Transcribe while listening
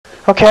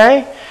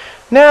Okay?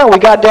 Now we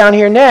got down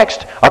here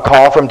next, a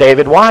call from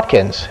David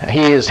Watkins.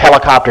 He is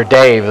Helicopter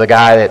Dave, the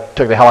guy that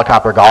took the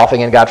helicopter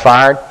golfing and got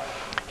fired.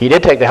 He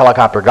did take the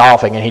helicopter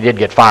golfing and he did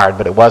get fired,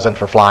 but it wasn't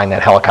for flying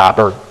that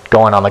helicopter,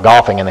 going on the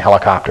golfing in the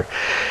helicopter.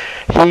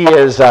 He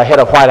is head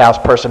of White House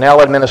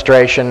Personnel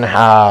Administration.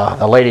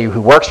 The lady who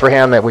works for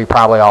him that we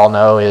probably all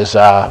know is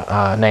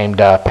named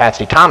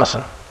Patsy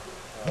Thomason.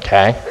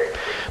 Okay?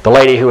 The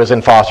lady who was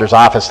in Foster's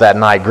office that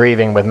night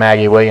grieving with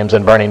Maggie Williams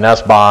and Bernie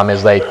Nussbaum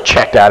as they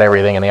checked out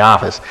everything in the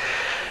office.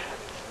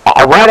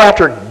 Right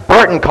after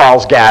Burton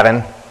calls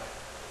Gavin,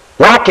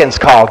 Watkins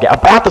called Gavin.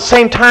 About the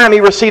same time, he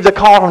received a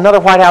call from another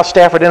White House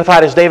staffer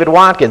identified as David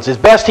Watkins. As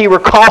best he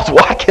recalls,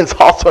 Watkins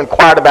also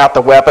inquired about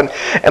the weapon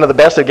and to the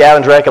best of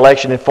Gavin's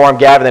recollection informed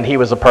Gavin that he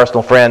was a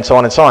personal friend, so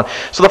on and so on.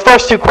 So the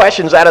first two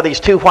questions out of these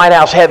two White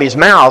House heavies'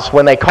 mouths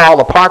when they call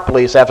the park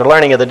police after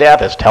learning of the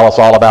death is, tell us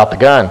all about the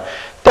gun.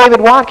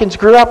 David Watkins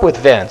grew up with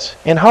Vince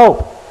in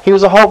Hope. He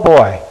was a Hope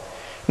boy.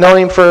 Known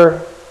him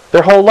for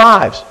their whole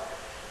lives.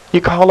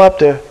 You call up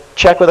to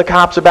check with the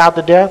cops about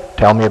the death?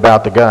 Tell me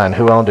about the gun.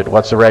 Who owned it?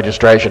 What's the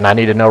registration? I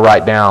need to know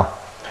right now.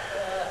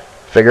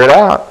 Figure it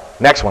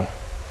out. Next one.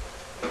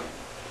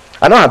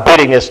 I know I'm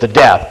beating this to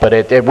death, but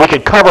we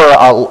could cover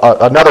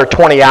another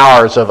 20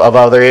 hours of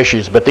other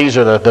issues, but these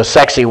are the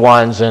sexy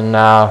ones, and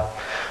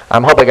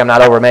I'm hoping I'm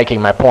not overmaking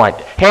my point.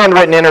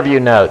 Handwritten interview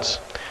notes.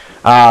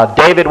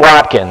 David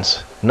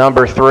Watkins,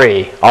 number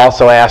 3,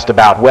 also asked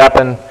about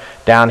weapon.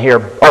 Down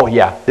here, oh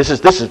yeah, this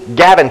is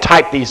Gavin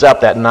typed these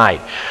up that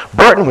night.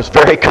 Burton was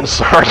very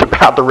concerned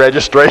about the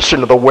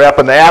registration of the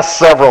weapon. They asked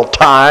several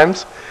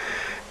times.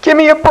 Give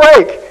me a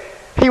break.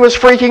 He was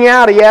freaking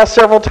out. He asked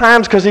several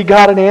times because he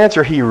got an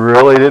answer he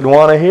really didn't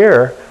want to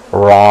hear.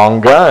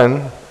 Wrong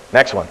gun.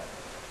 Next one.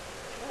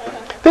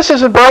 This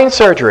isn't brain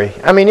surgery.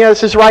 I mean, yeah,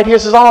 this is right here.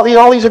 This is all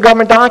these are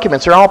government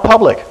documents. They're all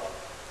public.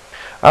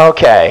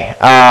 Okay,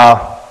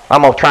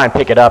 I'm going to try and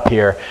pick it up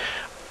here.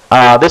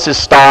 This is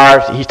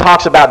Starr. He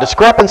talks about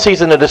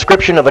discrepancies in the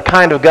description of the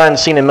kind of gun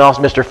seen in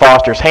Mr.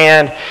 Foster's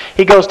hand.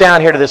 He goes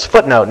down here to this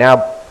footnote.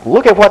 Now,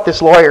 look at what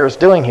this lawyer is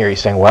doing here.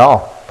 He's saying,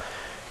 well,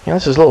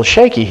 this is a little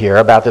shaky here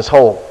about this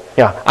whole,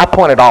 I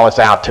pointed all this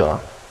out to him.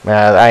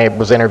 I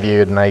was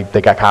interviewed, and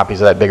they got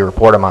copies of that big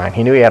report of mine.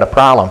 He knew he had a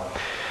problem.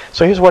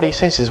 So here's what he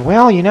says,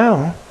 well,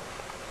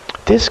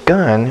 this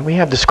gun, we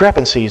have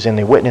discrepancies in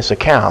the witness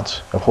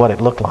accounts of what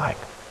it looked like.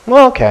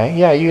 Well, okay,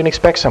 yeah, you can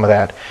expect some of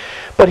that.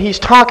 But he's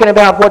talking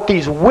about what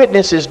these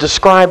witnesses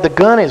describe the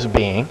gun as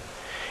being.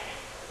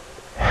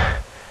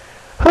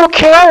 Who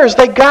cares?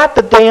 They got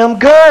the damn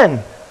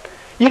gun.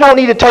 You don't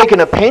need to take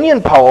an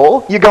opinion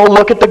poll. You go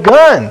look at the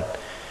gun.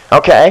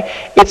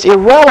 Okay? It's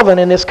irrelevant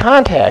in this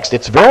context.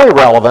 It's very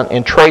relevant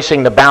in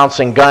tracing the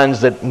bouncing guns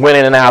that went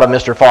in and out of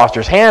Mr.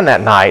 Foster's hand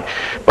that night.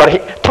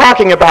 But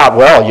talking about,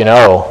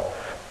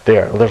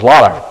 there's a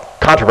lot of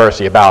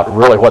controversy about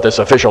really what this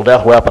official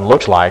death weapon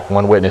looks like.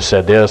 One witness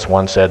said this,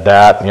 one said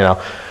that,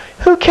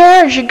 Who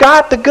cares? You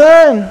got the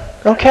gun,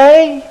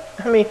 okay?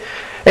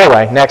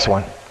 Anyway, next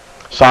one.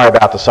 Sorry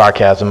about the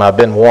sarcasm. I've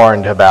been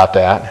warned about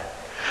that.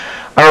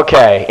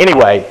 Okay,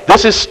 anyway,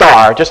 this is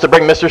Starr, just to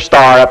bring Mr.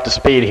 Starr up to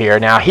speed here.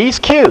 Now, he's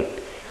cute.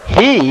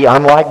 He,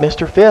 unlike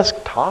Mr. Fisk,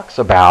 talks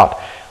about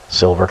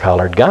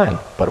silver-colored gun.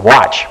 But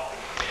watch.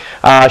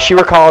 She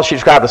recalls she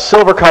described a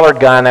silver-colored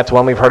gun. That's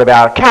one we've heard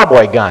about.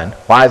 Cowboy gun.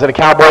 Why is it a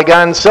cowboy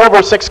gun? Silver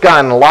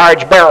 6-gun,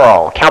 large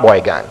barrel,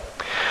 cowboy gun.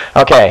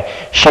 Okay,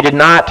 she did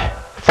not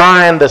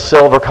find the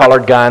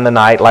silver-colored gun the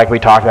night like we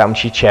talked about when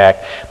she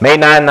checked. May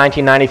 9,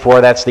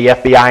 1994, that's the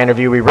FBI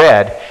interview we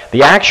read.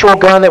 The actual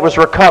gun that was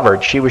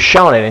recovered, she was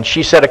shown it, and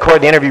she said,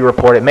 according to the interview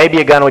report, it may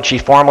be a gun which she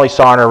formerly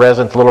saw in her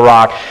residence in Little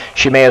Rock.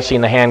 She may have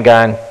seen the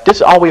handgun. This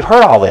is all we've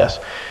heard all this.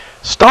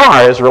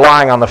 Starr is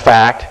relying on the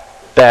fact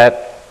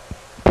that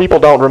people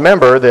don't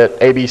remember that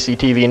ABC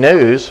TV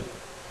News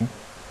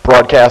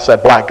broadcast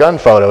that black gun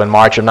photo in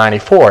March of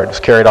 94. It was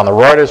carried on the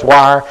Reuters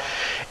wire.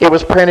 It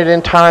was printed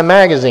in Time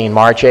magazine,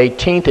 March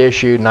 18th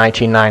issue,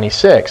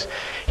 1996.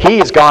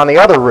 He's gone the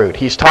other route.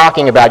 He's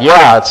talking about,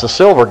 it's a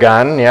silver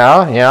gun.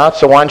 Yeah,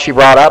 it's the one she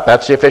brought up.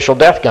 That's the official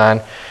death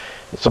gun.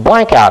 It's a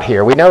blank out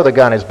here. We know the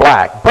gun is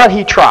black, but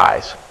he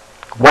tries.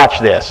 Watch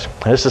this.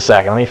 Just a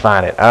second. Let me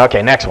find it.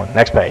 Okay, next one.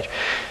 Next page.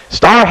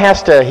 Starr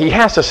has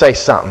to say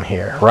something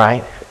here,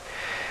 right?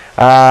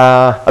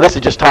 This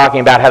is just talking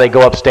about how they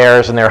go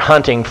upstairs and they're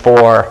hunting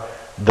for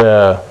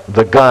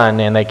the gun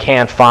and they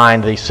can't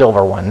find the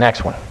silver one.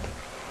 Next one.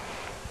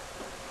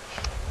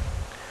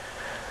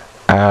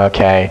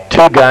 Okay,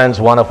 2 guns,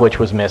 one of which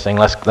was missing.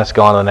 Let's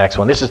go on to the next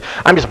one.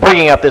 I'm just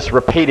bringing up this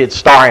repeated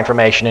Starr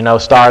information.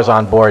 Starr's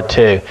on board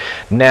too.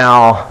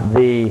 Now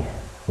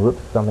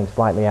something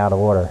slightly out of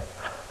order.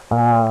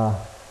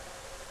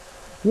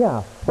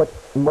 But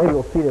maybe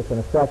we'll see this in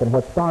a second.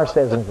 What Starr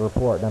says in his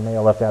report, and I may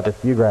have left out this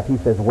view graph, he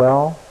says,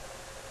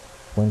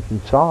 when she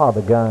saw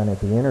the gun at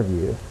the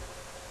interview,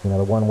 the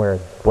one where,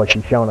 was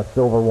she shown a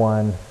silver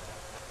one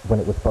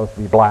when it was supposed to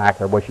be black,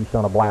 or was she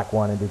shown a black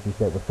one and did she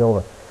say it was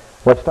silver?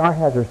 What Starr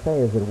has her say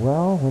is that,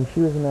 when she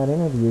was in that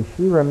interview,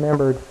 she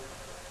remembered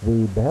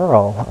the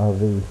barrel of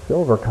the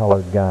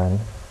silver-colored gun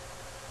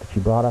that she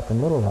brought up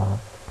from Little Rock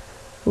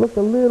looked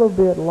a little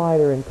bit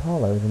lighter in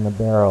color than the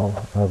barrel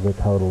of the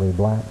totally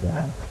black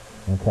gun.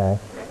 Okay?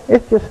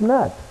 It's just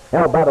nuts.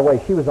 Oh, by the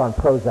way, she was on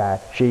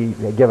Prozac. She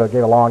gave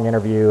a long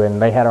interview,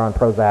 and they had her on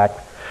Prozac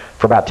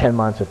for about 10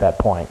 months at that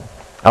point.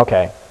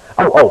 Okay.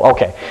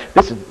 Okay.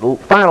 This is the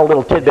final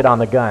little tidbit on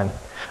the gun.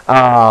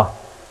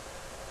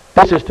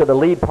 This is to the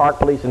lead park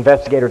police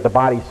investigator at the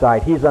body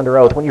site. He's under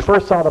oath. When you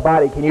first saw the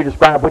body, can you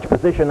describe which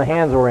position the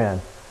hands were in?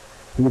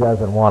 He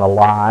doesn't want to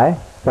lie,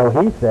 so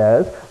he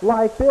says,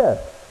 like this.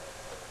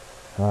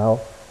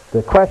 Well,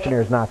 the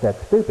questioner is not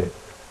that stupid.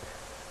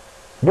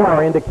 You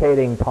are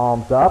indicating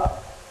palms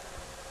up.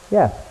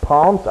 Yes,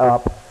 palms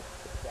up.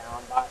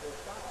 Down by his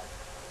side.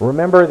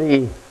 Remember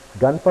the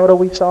gun photo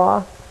we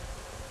saw?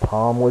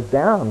 Palm was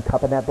down,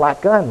 cupping that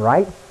black gun,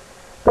 right?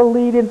 The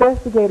lead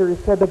investigator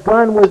said the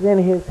gun was in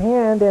his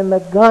hand, and the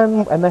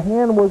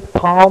hand was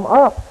palm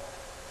up.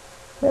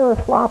 They were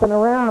flopping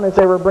around as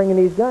they were bringing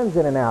these guns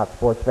in and out,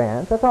 sports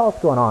fans. That's all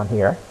that's going on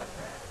here.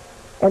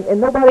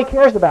 And nobody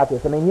cares about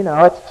this. I mean, you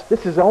know,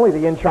 this is only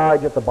the in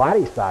charge at the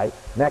body site.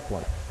 Next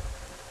one.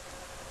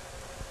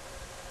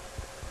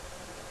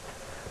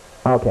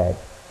 Okay,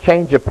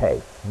 change of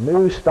pace.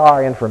 New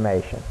star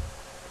information.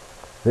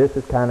 This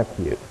is kind of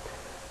cute.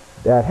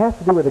 It has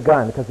to do with the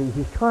gun, because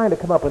he's trying to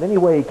come up with any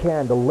way he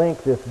can to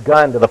link this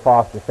gun to the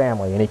Foster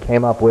family, and he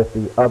came up with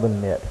the oven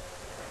mitt.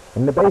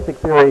 And the basic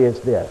theory is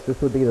this. This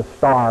would be the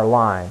star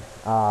line.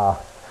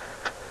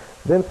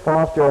 Vince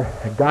Foster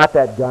got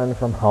that gun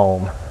from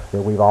home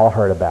that we've all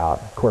heard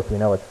about. Of course, we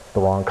know it's the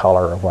wrong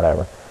color or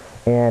whatever.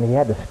 And he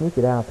had to sneak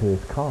it out to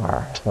his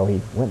car. So he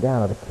went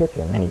down to the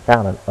kitchen, and he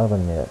found an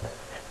oven mitt.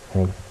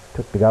 And he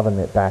took the oven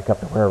mitt back up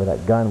to wherever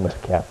that gun was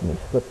kept, and he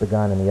slipped the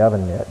gun in the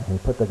oven mitt. And he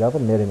put the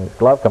oven mitt in his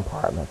glove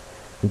compartment.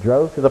 He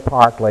drove to the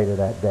park later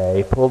that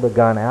day, pulled the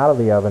gun out of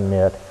the oven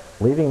mitt,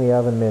 leaving the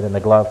oven mitt in the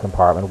glove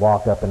compartment,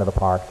 walked up into the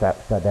park, sat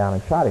down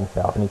and shot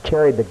himself. And he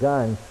carried the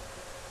gun.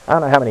 I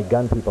don't know how many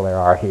gun people there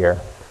are here.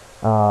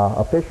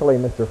 Officially,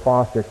 Mr.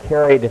 Foster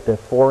carried the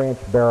 4-inch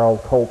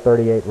barreled Colt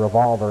 .38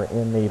 revolver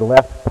in the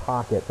left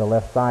pocket, the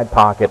left side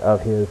pocket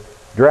of his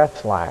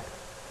dress slacks.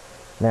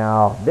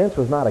 Now, Vince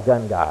was not a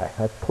gun guy.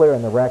 That's clear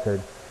in the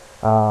record.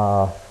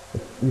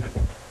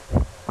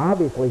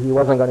 Obviously, he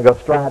wasn't going to go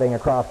striding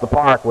across the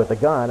park with a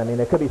gun. I mean,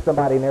 there could be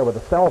somebody in there with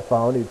a cell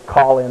phone who'd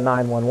call in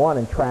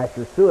 911 and trash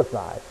your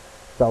suicide.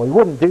 So he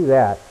wouldn't do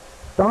that.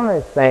 Starr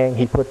is saying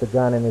he put the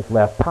gun in his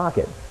left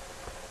pocket.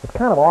 It's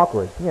kind of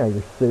awkward, you know,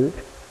 your suit,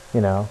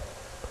 you know.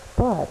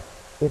 But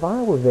if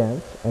I were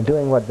Vince and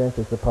doing what Vince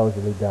has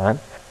supposedly done,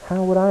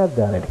 how would I have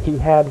done it? He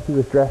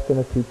was dressed in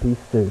a two-piece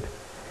suit.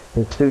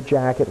 His suit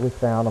jacket was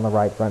found on the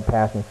right front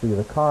passenger seat of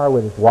the car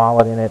with his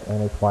wallet in it and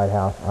his White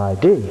House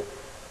ID.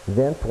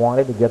 Vince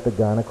wanted to get the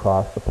gun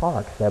across the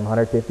park,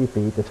 750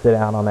 feet, to sit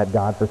down on that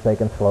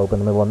godforsaken slope in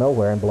the middle of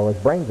nowhere and blow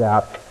his brains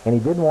out, and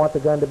he didn't want the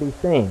gun to be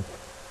seen.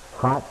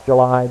 Hot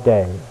July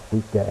day,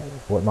 weekday,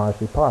 Fort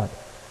Marcy Park.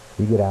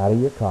 You get out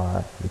of your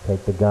car, you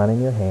take the gun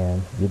in your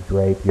hand, you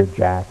drape your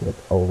jacket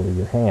over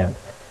your hand.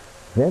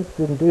 Vince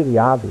didn't do the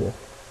obvious.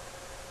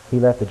 He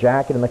left the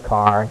jacket in the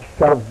car,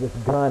 shoves this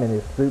gun in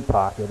his suit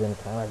pocket, and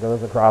kind of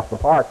goes across the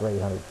park for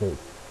 800 feet.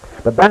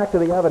 But back to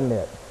the oven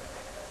mitt.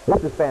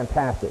 This is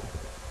fantastic.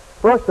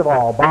 First of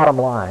all, bottom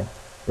line,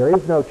 there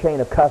is no chain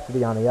of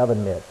custody on the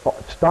oven mitt.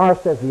 Starr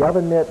says the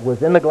oven mitt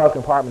was in the glove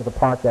compartment of the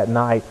park that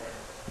night.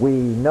 We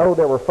know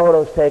there were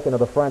photos taken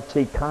of the front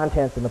seat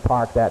contents in the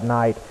park that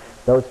night.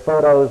 Those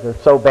photos are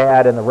so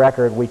bad in the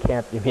record we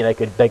can't, I mean,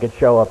 they could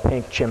show a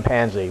pink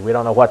chimpanzee. We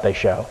don't know what they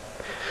show.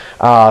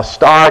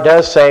 Starr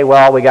does say,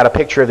 well, we got a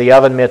picture of the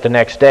oven mitt the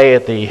next day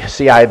at the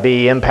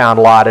CIB impound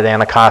lot at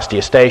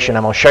Anacostia Station.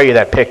 I'm going to show you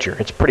that picture.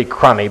 It's pretty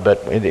crummy, but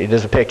it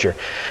is a picture.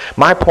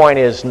 My point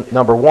is,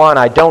 number one,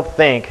 I don't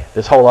think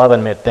this whole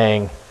oven mitt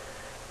thing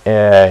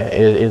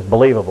is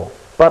believable.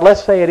 But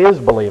let's say it is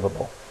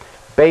believable.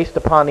 Based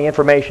upon the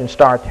information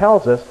Starr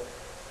tells us,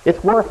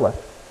 it's worthless.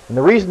 And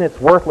the reason it's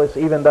worthless,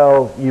 even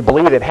though you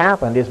believe it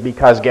happened, is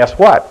because guess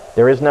what?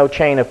 There is no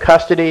chain of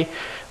custody.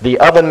 The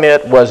oven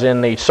mitt was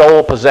in the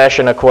sole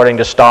possession, according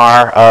to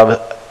Starr,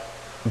 of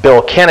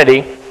Bill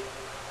Kennedy,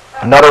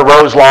 another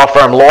Rose Law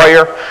Firm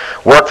lawyer,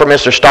 worked for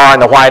Mr. Starr in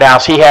the White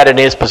House. He had it in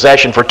his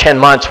possession for 10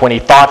 months when he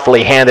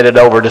thoughtfully handed it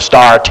over to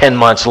Starr 10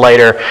 months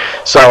later.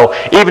 So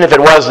even if it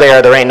was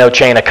there, there ain't no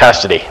chain of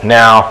custody.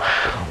 Now,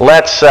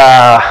 let's...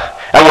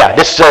 Oh yeah,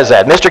 this says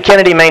that. Mr.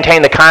 Kennedy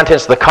maintained the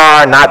contents of the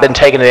car, not been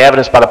taken into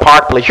evidence by the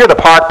park police. You're the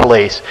park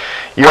police.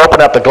 You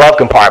open up the glove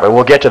compartment.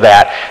 We'll get to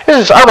that. This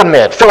is oven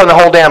mitt, filling the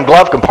whole damn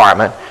glove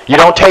compartment. You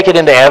don't take it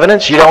into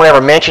evidence. You don't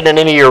ever mention it in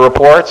any of your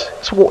reports.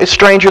 It's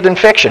stranger than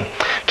fiction.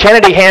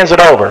 Kennedy hands it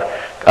over.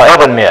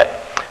 Oven mitt.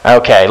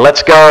 Okay,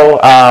 let's go.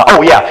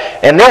 Oh yeah,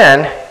 and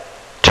then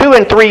 2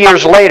 and 3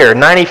 years later,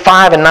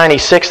 95 and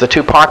 96, the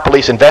two park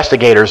police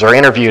investigators are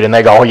interviewed, and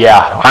they go, oh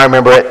yeah, I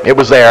remember it. It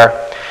was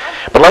there.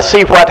 But let's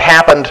see what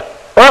happened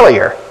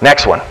earlier.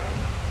 Next one.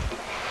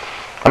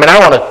 I mean, I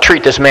don't want to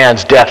treat this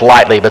man's death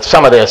lightly, but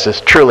some of this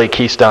is truly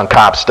Keystone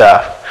Cop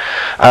stuff.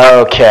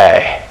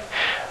 Okay.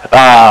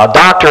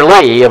 Dr.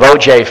 Lee of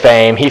OJ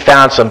fame, he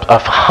found a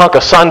hunk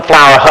of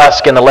sunflower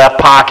husk in the left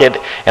pocket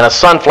and a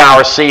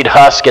sunflower seed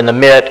husk in the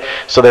mitt,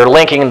 so they're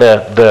linking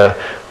the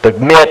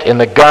mitt and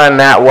the gun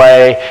that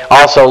way.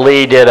 Also,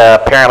 Lee did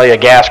apparently a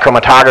gas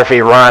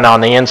chromatography run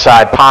on the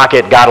inside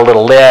pocket, got a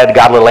little lead,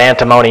 got a little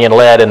antimony and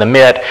lead in the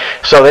mitt.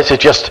 So this is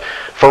just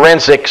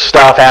forensic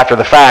stuff after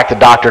the fact that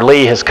Dr.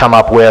 Lee has come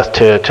up with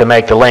to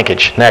make the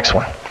linkage. Next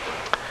one.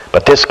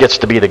 But this gets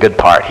to be the good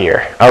part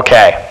here.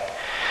 Okay.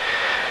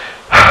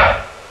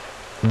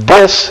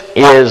 This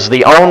is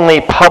the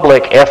only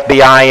public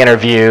FBI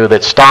interview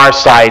that Starr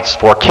cites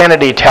for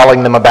Kennedy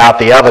telling them about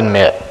the oven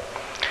mitt.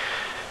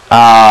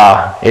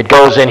 It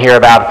goes in here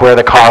about where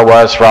the car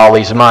was for all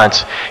these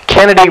months.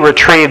 Kennedy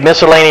retrieved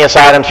miscellaneous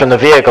items from the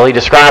vehicle. He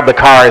described the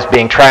car as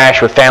being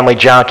trashed with family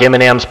junk,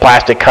 M&Ms,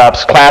 plastic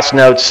cups, class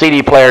notes,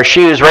 CD player,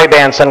 shoes,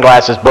 Ray-Ban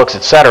sunglasses, books,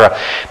 etc.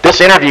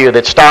 This interview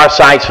that Starr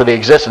cites for the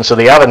existence of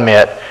the oven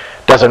mitt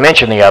doesn't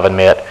mention the oven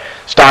mitt.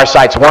 Starr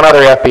cites one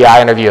other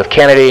FBI interview of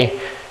Kennedy.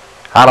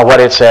 I don't know what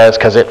it says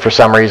because it, for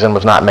some reason,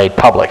 was not made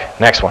public.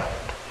 Next one.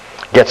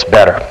 Gets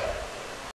better.